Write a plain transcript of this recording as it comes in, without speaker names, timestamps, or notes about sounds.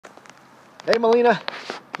Hey Melina,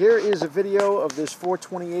 here is a video of this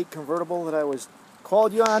 428 convertible that I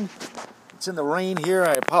called you on. It's in the rain here.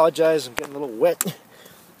 I apologize, I'm getting a little wet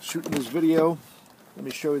shooting this video. Let me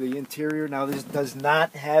show you the interior. Now this does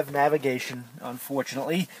not have navigation,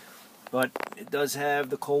 unfortunately, but it does have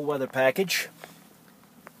the cold weather package.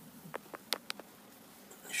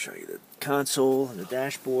 Let me show you the console and the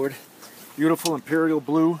dashboard. Beautiful imperial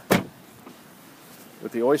blue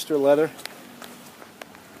with the oyster leather.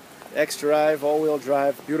 X-Drive, all-wheel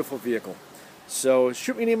drive, beautiful vehicle. So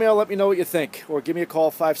shoot me an email, let me know what you think, or give me a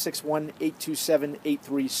call,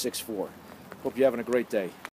 561-827-8364. Hope you're having a great day.